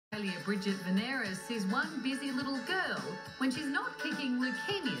Australia, Bridgette is one busy little girl. When she's not kicking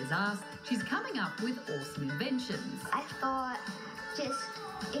leukemia's ass, she's coming up with awesome inventions. I thought,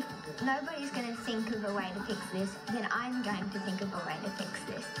 if nobody's going to think of a way to fix this, then I'm going to think of a way to fix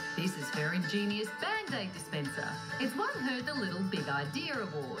this. This is her ingenious Band-Aid dispenser. It's won her the Little Big Idea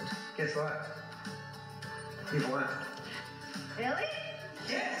Award. Guess what? You won. Really?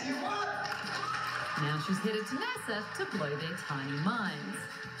 Yes, you won! Now she's headed to NASA to blow their tiny minds.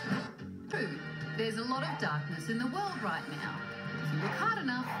 True, there's a lot of darkness in the world right now. If you look hard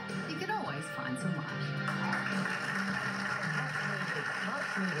enough, you can always find some light. How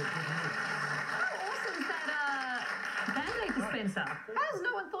awesome is that Band-Aid dispenser? How's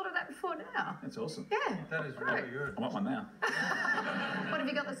no one thought of that before now? That's awesome. Yeah. That is really good. I want one now. What have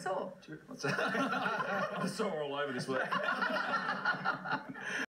you got that's sore? What's that? I saw all over this week.